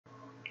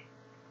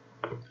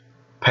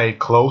pay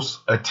close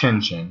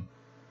attention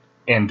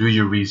and do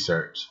your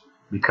research,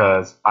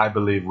 because I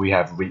believe we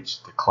have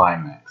reached the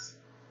climax.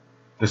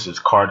 This is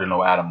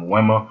Cardinal Adam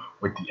Muema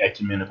with the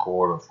Ecumenical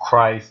Order of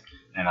Christ,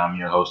 and I'm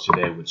your host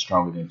today with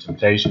Stronger Than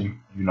Temptation.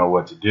 You know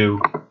what to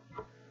do.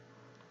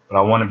 But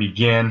I want to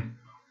begin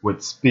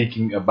with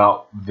speaking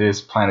about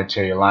this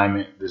planetary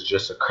alignment. This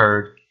just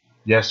occurred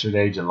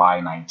yesterday,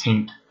 July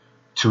 19th,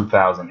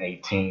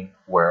 2018,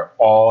 where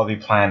all the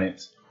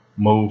planets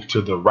moved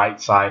to the right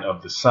side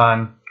of the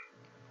sun.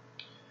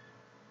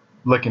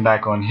 Looking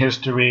back on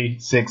history,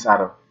 5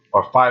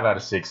 out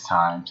of 6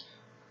 times,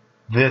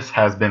 this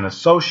has been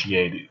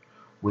associated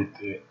with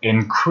the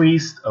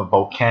increase of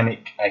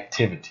volcanic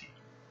activity.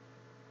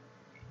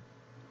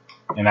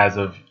 And as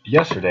of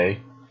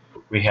yesterday,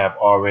 we have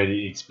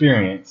already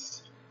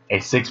experienced a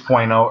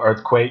 6.0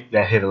 earthquake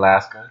that hit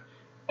Alaska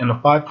and a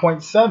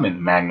 5.7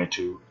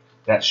 magnitude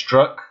that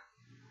struck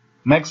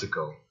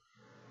Mexico.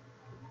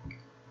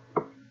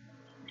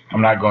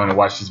 I'm not going to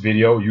watch this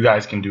video. You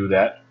guys can do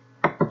that.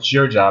 It's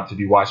your job to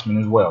be watchmen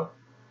as well.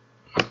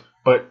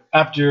 But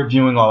after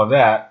viewing all of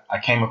that, I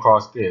came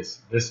across this.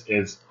 This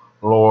is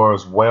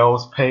Laura's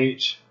Wells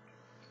page.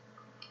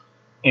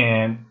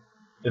 And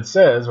it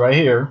says right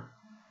here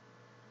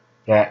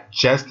that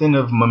Justin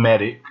of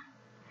Memetic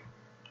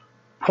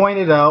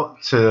pointed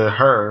out to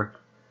her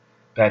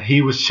that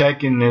he was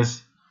checking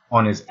this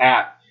on his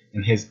app,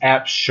 and his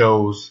app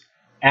shows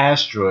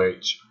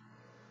asteroids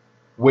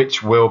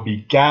which will be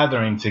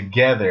gathering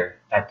together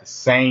at the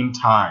same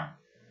time.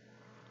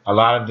 A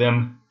lot of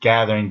them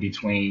gathering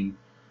between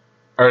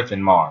Earth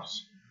and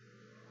Mars.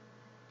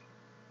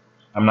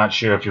 I'm not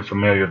sure if you're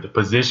familiar with the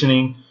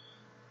positioning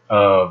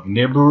of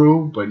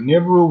Nibiru, but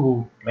Nibiru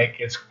will make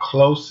its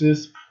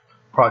closest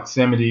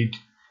proximity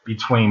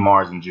between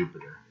Mars and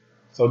Jupiter.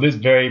 So this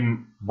very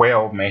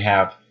well may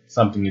have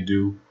something to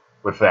do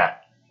with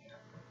that.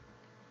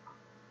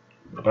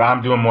 But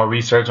I'm doing more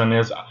research on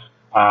this.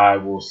 I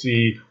will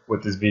see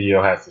what this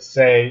video has to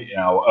say,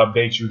 and I will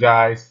update you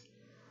guys.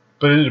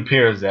 But it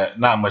appears that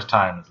not much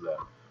time is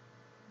left.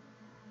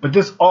 But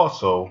this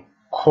also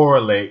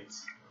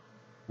correlates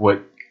with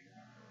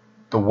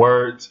the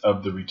words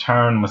of the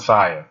returned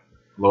Messiah,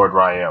 Lord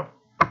RayEl.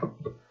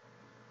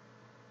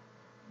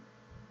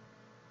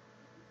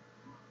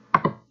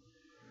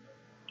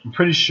 I'm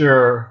pretty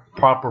sure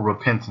proper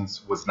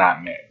repentance was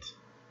not met.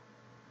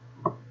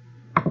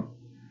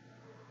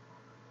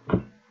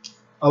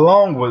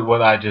 Along with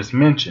what I just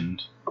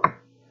mentioned,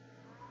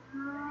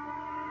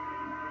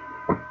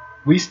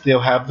 we still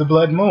have the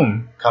blood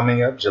moon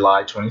coming up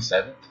July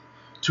 27th,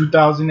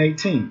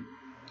 2018.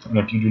 And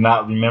if you do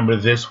not remember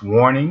this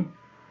warning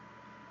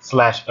 /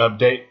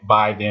 update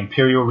by the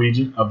Imperial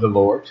Regent of the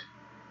Lord,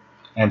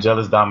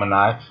 Angelus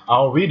Domini,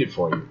 I'll read it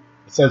for you.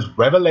 It says,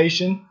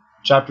 Revelation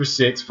chapter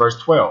 6, verse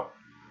 12.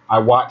 I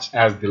watched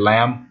as the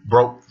Lamb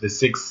broke the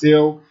 6th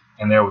seal,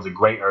 and there was a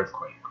great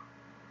earthquake.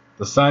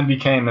 The sun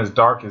became as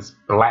dark as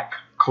black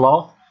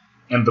cloth,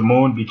 and the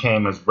moon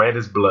became as red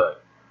as blood.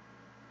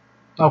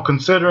 Now,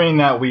 considering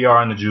that we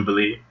are in the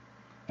Jubilee,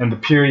 and the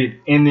period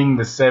ending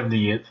the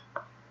 70th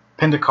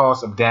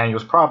Pentecost of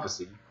Daniel's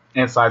prophecy,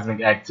 and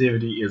seismic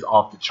activity is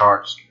off the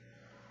charts,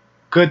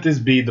 could this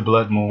be the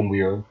blood moon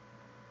we are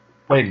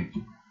waiting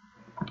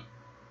for?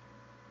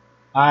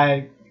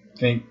 I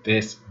think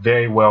this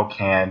very well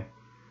can,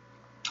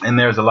 and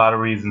there's a lot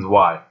of reasons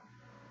why.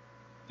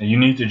 And you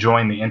need to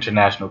join the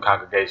International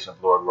Congregation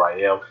of Lord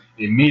RayEl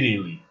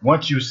immediately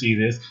once you see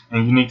this,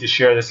 and you need to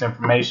share this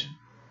information.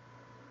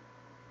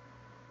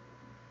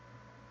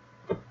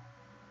 If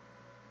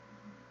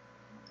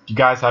you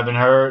guys haven't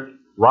heard,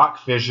 rock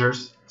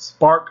fissures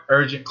spark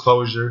urgent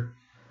closure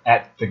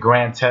at the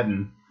Grand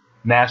Teton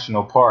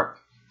National Park,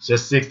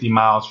 just 60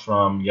 miles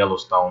from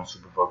Yellowstone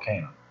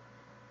supervolcano.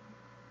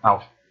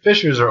 Now,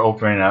 fissures are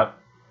opening up.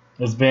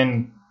 There's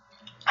been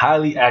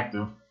highly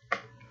active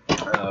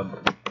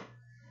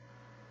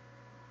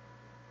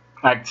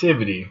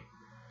activity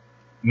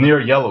near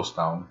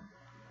Yellowstone,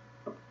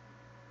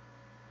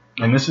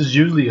 and this is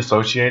usually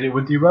associated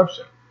with the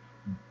eruption.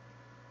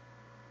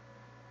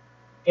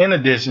 In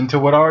addition to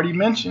what I already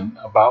mentioned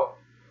about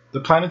the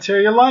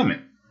planetary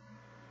alignment,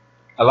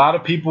 a lot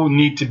of people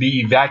need to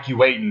be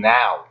evacuating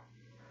now.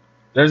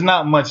 There's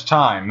not much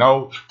time.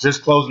 No,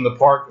 just closing the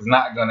park is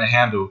not going to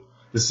handle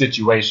the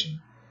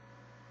situation.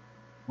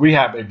 We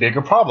have a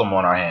bigger problem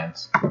on our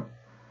hands.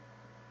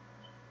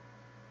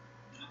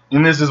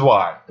 And this is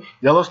why.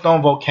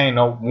 Yellowstone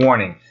volcano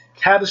warning.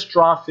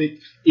 Catastrophic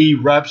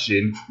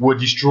eruption would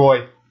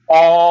destroy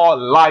all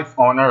life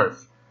on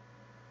Earth.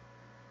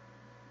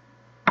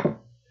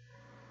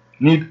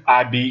 Need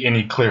I be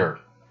any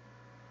clearer?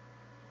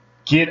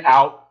 Get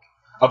out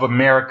of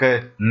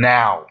America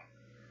now.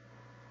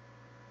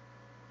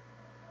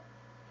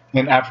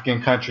 And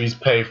African countries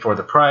pay for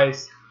the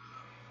price.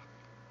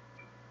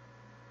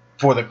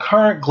 For the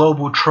current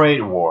global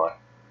trade war,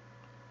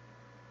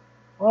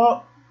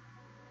 well,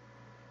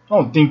 I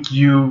don't think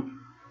you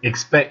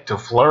expect to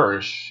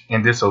flourish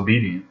in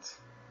disobedience.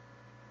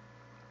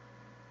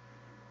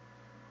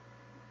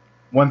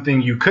 One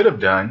thing you could have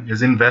done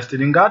is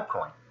invested in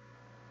Godcoin.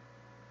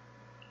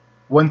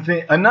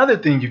 Another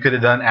thing you could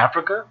have done,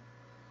 Africa,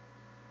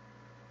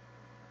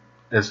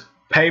 is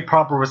pay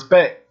proper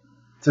respect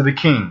to the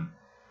king,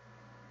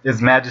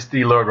 His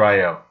Majesty Lord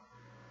RayEl.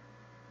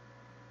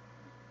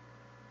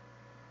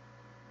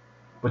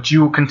 But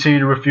you will continue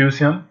to refuse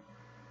him,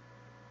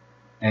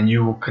 and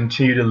you will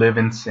continue to live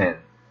in sin,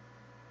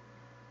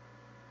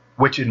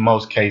 which in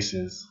most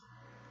cases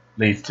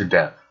leads to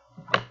death.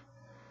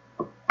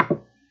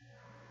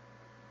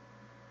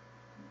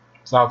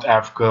 South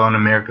Africa on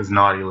America's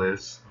naughty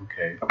list.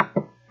 Okay.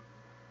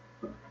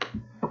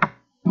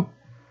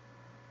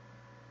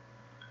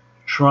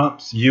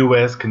 Trump's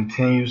U.S.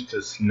 continues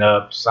to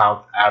snub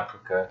South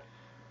Africa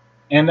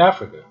and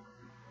Africa.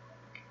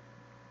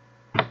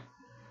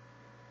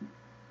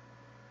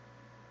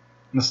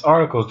 This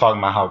article is talking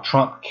about how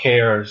Trump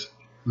cares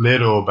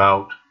little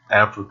about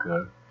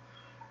Africa.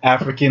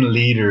 African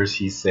leaders,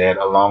 he said,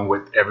 along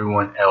with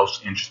everyone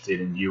else interested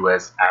in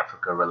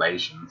U.S.-Africa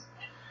relations,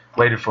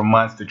 waited for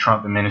months the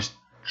Trump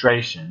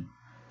administration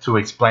to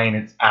explain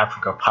its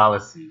Africa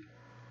policy,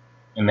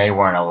 and they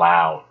weren't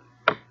allowed.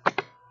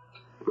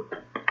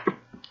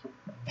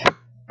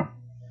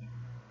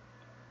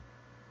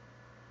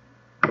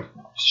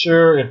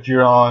 Sure, if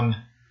you're on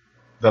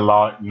the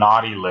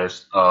naughty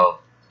list of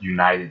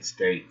United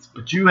States,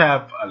 but you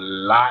have a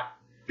lot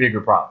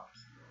bigger problems.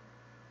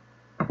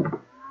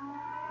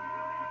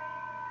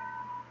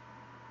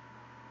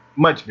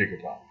 Much bigger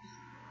problems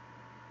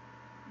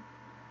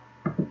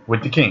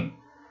with the king.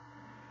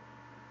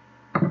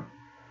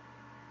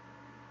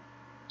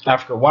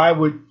 Africa, why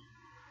would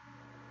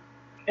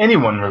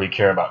anyone really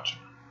care about you?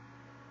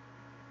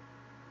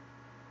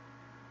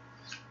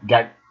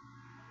 Got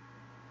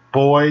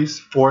boys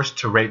forced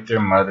to rape their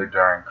mother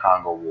during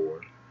Congo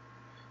War.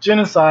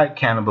 Genocide,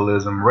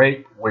 cannibalism,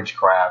 rape,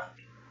 witchcraft,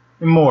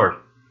 and more.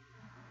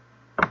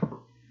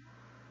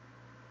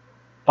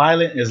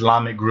 Violent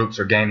Islamic groups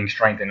are gaining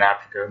strength in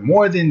Africa.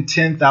 More than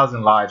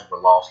 10,000 lives were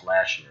lost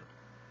last year.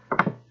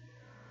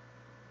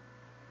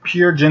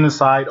 Pure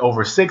genocide,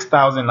 over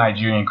 6,000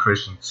 Nigerian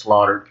Christians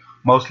slaughtered,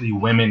 mostly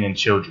women and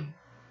children.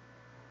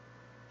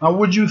 Now,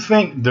 would you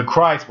think the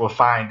Christ will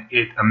find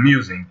it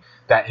amusing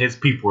that his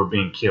people are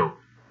being killed?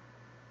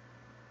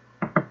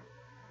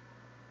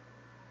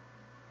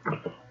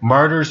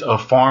 Murders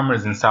of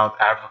farmers in South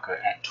Africa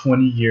at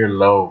 20-year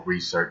low,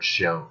 research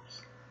shows.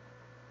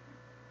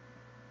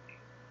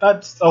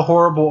 That's a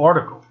horrible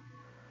article.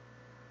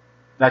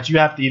 That you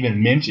have to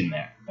even mention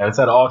that. It's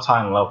at an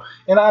all-time low.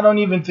 And I don't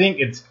even think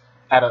it's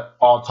at an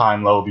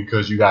all-time low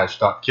because you guys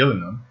stopped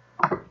killing them.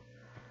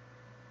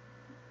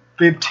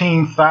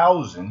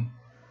 15,000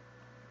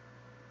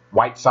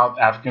 white South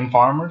African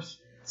farmers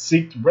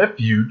seek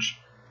refuge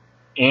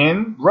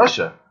in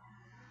Russia.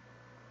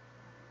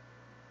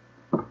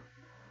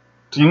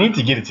 So you need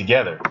to get it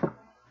together.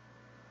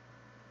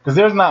 Because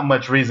there's not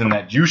much reason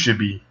that you should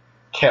be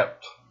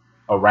kept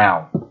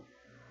around,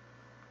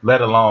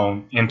 let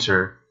alone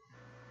enter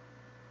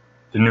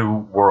the new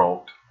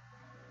world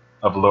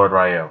of Lord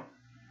RayEl.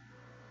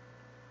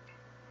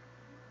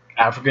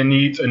 Africa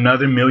needs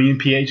another million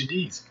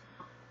PhDs,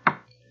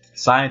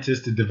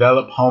 scientists to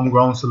develop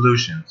homegrown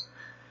solutions.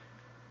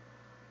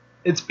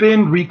 It's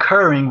been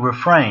recurring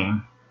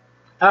refrain.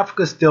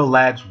 Africa still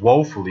lags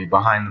woefully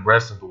behind the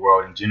rest of the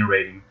world in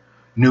generating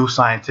new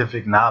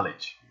scientific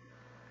knowledge,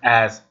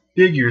 as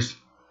figures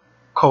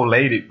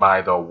collated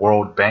by the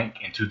World Bank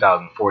in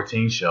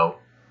 2014 show.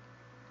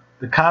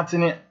 The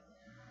continent,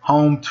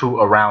 home to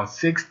around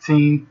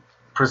 16%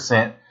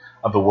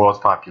 of the world's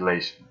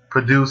population,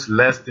 produce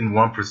less than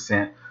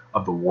 1%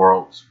 of the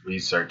world's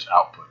research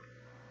output.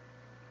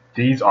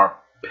 These are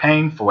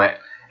painful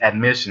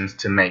admissions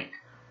to make,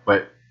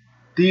 but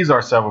these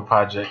are several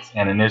projects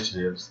and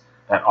initiatives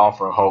that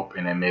offer hope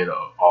in the middle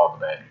of all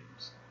the bad news.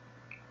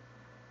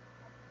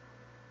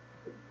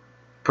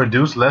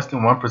 Produce less than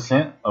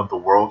 1% of the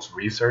world's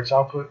research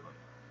output?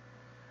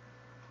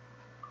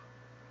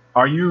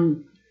 Are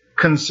you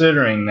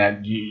considering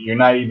that you're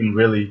not even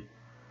really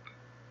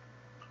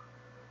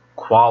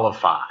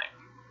qualified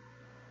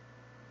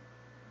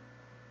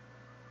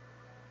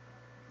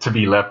to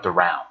be left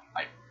around?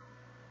 Like,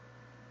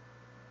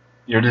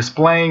 you're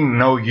displaying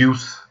no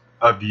use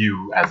of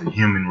you as a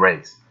human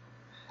race.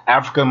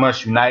 Africa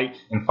must unite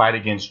and fight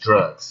against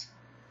drugs.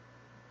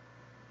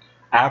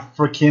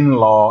 African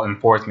law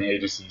enforcement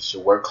agencies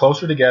should work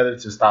closer together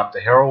to stop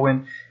the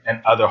heroin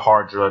and other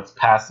hard drugs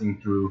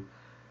passing through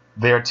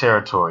their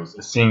territories,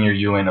 a senior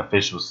UN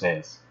official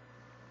says.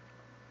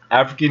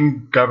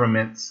 African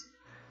governments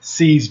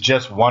seize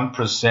just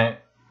 1%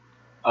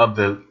 of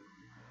the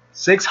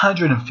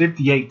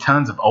 658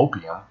 tons of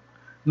opium,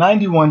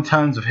 91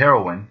 tons of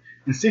heroin,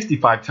 and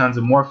 65 tons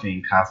of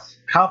morphine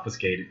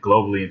confiscated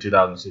globally in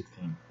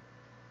 2016.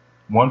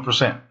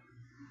 1%.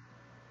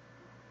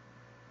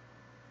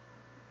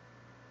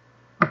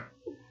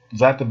 Is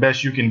that the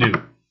best you can do?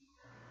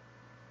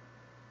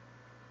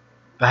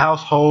 The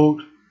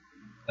household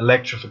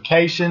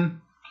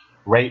electrification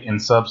rate in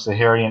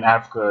sub-Saharan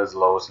Africa is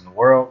lowest in the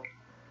world.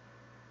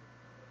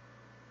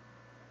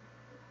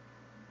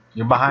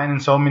 You're behind in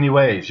so many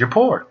ways. You're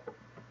poor.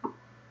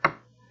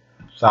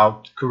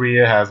 South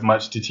Korea has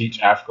much to teach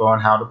Africa on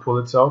how to pull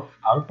itself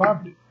out of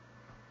poverty.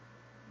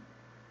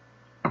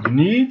 You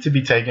need to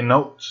be taking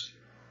notes.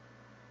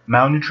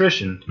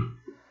 Malnutrition.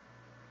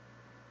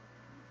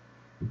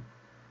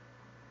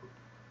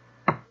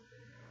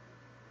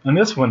 And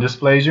this one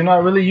displays you're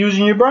not really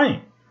using your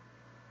brain.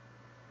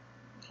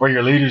 Or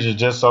your leaders are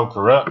just so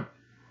corrupt.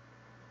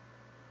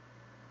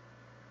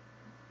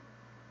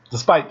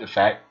 Despite the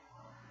fact,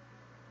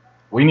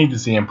 we need to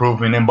see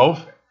improvement in both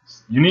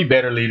things. You need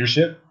better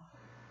leadership.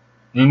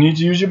 You need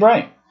to use your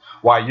brain.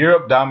 While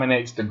Europe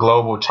dominates the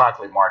global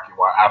chocolate market,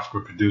 while Africa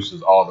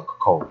produces all the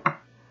cocoa.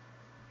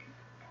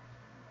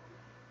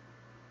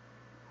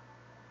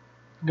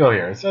 Go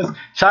here. It says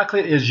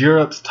chocolate is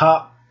Europe's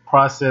top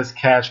processed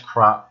cash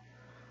crop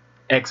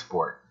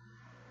export,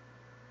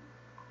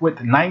 with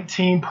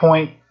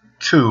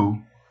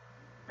 19.2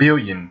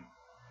 billion,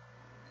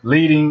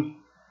 leading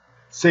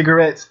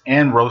cigarettes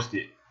and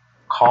roasted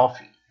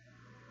coffee.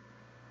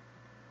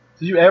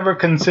 Did you ever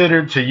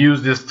consider to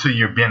use this to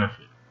your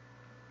benefit?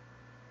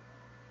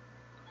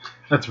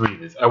 Let's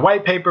read this. A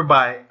white paper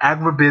by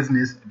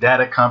agribusiness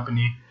data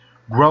company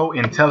Grow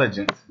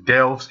Intelligence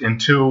delves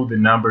into the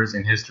numbers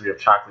and history of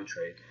chocolate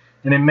trade,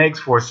 and it makes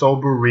for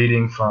sober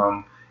reading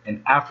from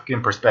an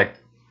African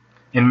perspective.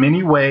 In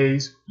many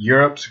ways,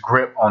 Europe's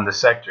grip on the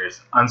sector is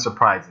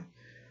unsurprising.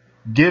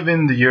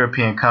 Given the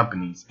European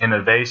companies,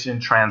 innovation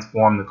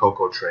transformed the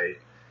cocoa trade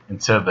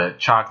into the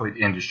chocolate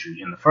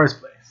industry in the first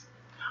place.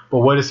 But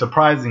what is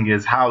surprising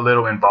is how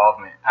little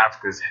involvement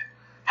Africa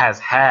has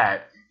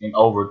had in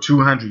over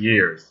 200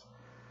 years.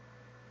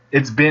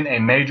 It's been a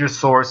major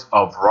source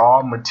of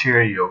raw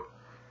material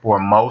for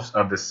most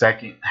of the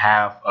second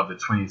half of the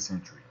 20th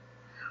century.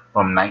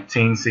 From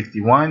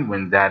 1961,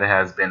 when data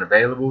has been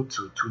available,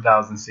 to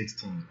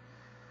 2016,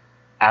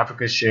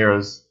 Africa's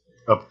shares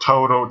of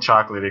total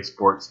chocolate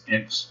exports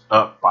inched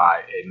up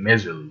by a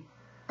measly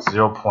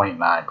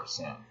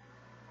 0.9%.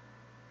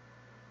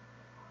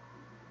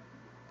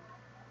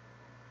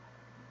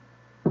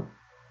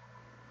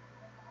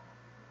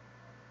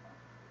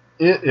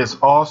 It is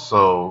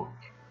also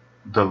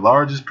the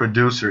largest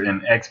producer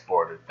and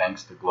exporter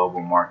thanks to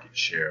global market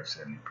share of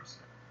 70%.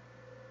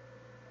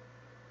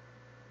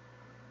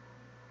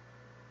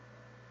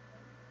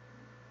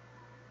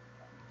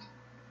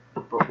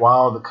 But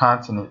while the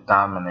continent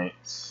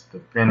dominates the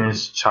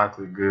finished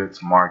chocolate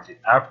goods market,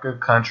 African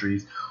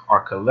countries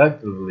are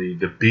collectively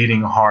the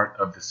beating heart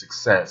of the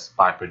success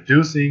by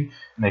producing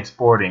and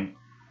exporting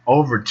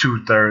over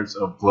 2/3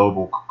 of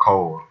global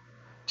cocoa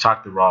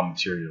chocolate raw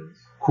materials.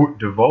 Côte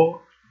d'Ivoire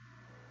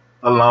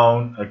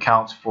alone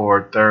accounts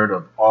for 1/3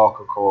 of all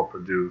cocoa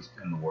produced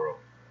in the world.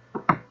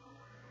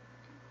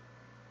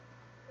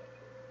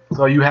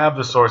 So you have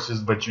the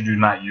sources, but you do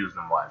not use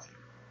them wisely.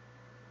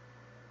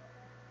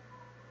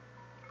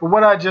 But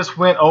what I just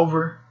went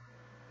over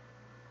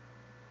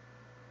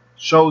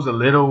shows a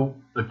little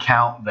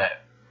account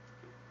that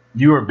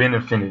you are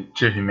benefiting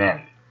to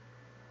humanity.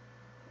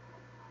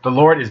 The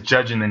Lord is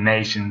judging the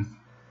nations,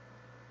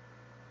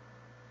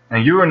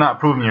 and you are not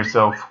proving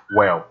yourself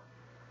well.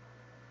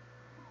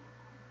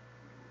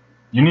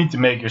 You need to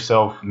make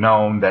yourself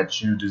known that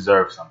you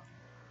deserve something.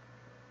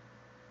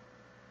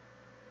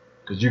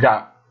 Because you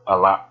got a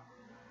lot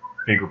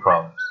bigger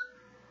problems.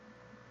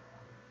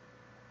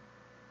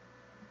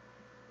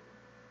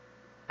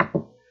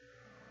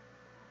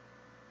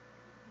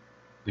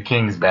 The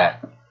king is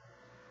back.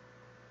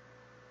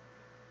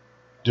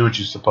 Do what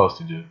you're supposed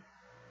to do.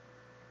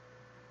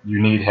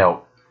 You need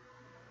help.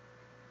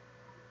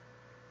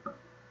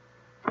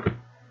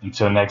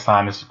 Until next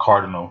time, this is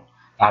Cardinal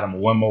Adam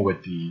Muema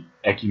with the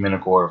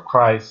Ecumenical Order of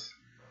Christ.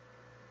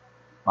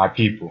 My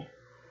people,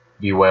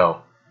 be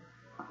well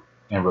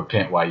and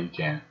repent while you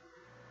can.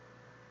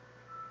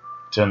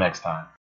 Till next time.